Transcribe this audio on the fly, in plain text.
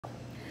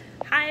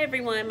Hi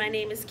everyone, my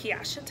name is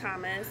Kiasha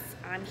Thomas.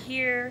 I'm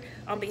here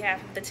on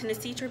behalf of the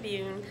Tennessee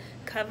Tribune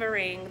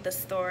covering the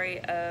story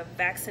of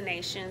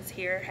vaccinations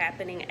here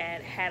happening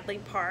at Hadley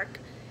Park.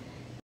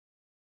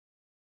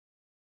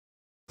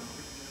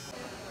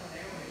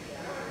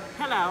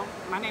 Hello,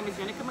 my name is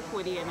Jenica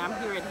McQuitty and I'm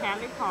here at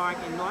Hadley Park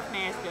in North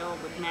Nashville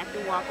with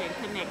Matthew Walker and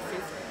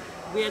Connexus.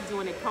 We're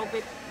doing a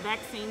COVID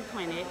vaccine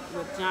clinic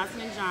with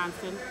Johnson &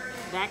 Johnson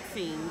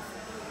vaccines.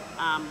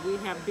 We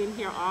have been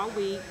here all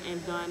week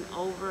and done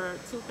over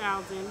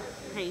 2,000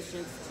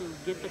 patients to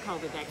get the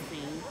COVID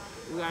vaccine.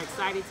 We are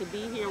excited to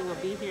be here. We'll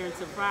be here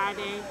until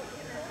Friday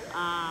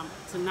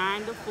to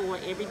 9 to 4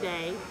 every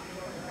day.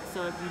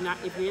 So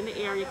if you're in the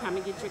area, come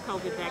and get your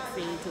COVID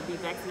vaccine to be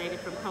vaccinated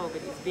from COVID.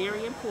 It's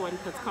very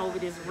important because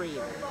COVID is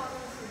real.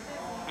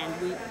 And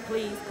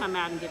please come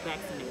out and get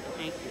vaccinated.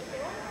 Thank you.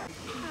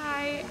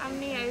 Hi, I'm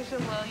Neasia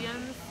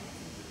Williams.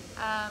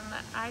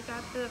 I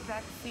got the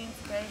vaccine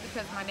today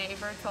because my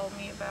neighbor told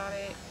me about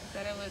it,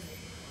 that it was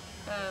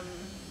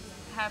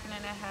happening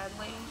at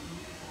Hadley.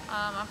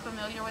 I'm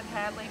familiar with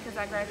Hadley because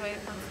I graduated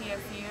from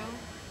TSU.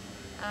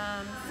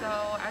 So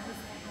I just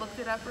looked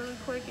it up really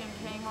quick and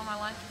came on my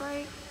lunch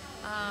break.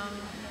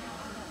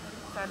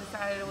 So I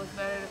decided it was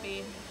better to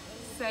be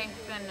safe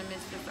than to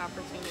miss this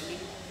opportunity.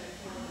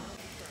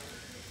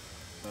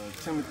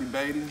 Timothy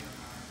Beatty.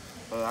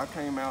 I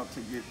came out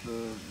to get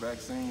the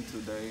vaccine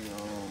today,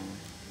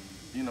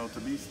 to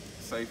be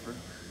safer.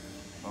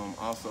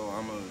 Also,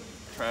 I'm a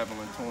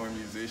traveling touring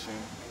musician,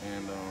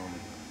 and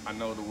I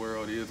know the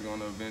world is going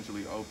to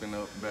eventually open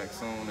up back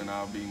soon, and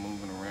I'll be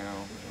moving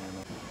around.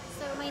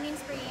 So my name's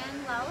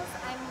Brianne Wells.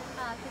 I'm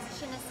a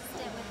physician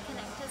assistant with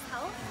Connexus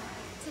Health.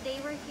 Today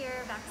we're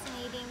here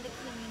vaccinating the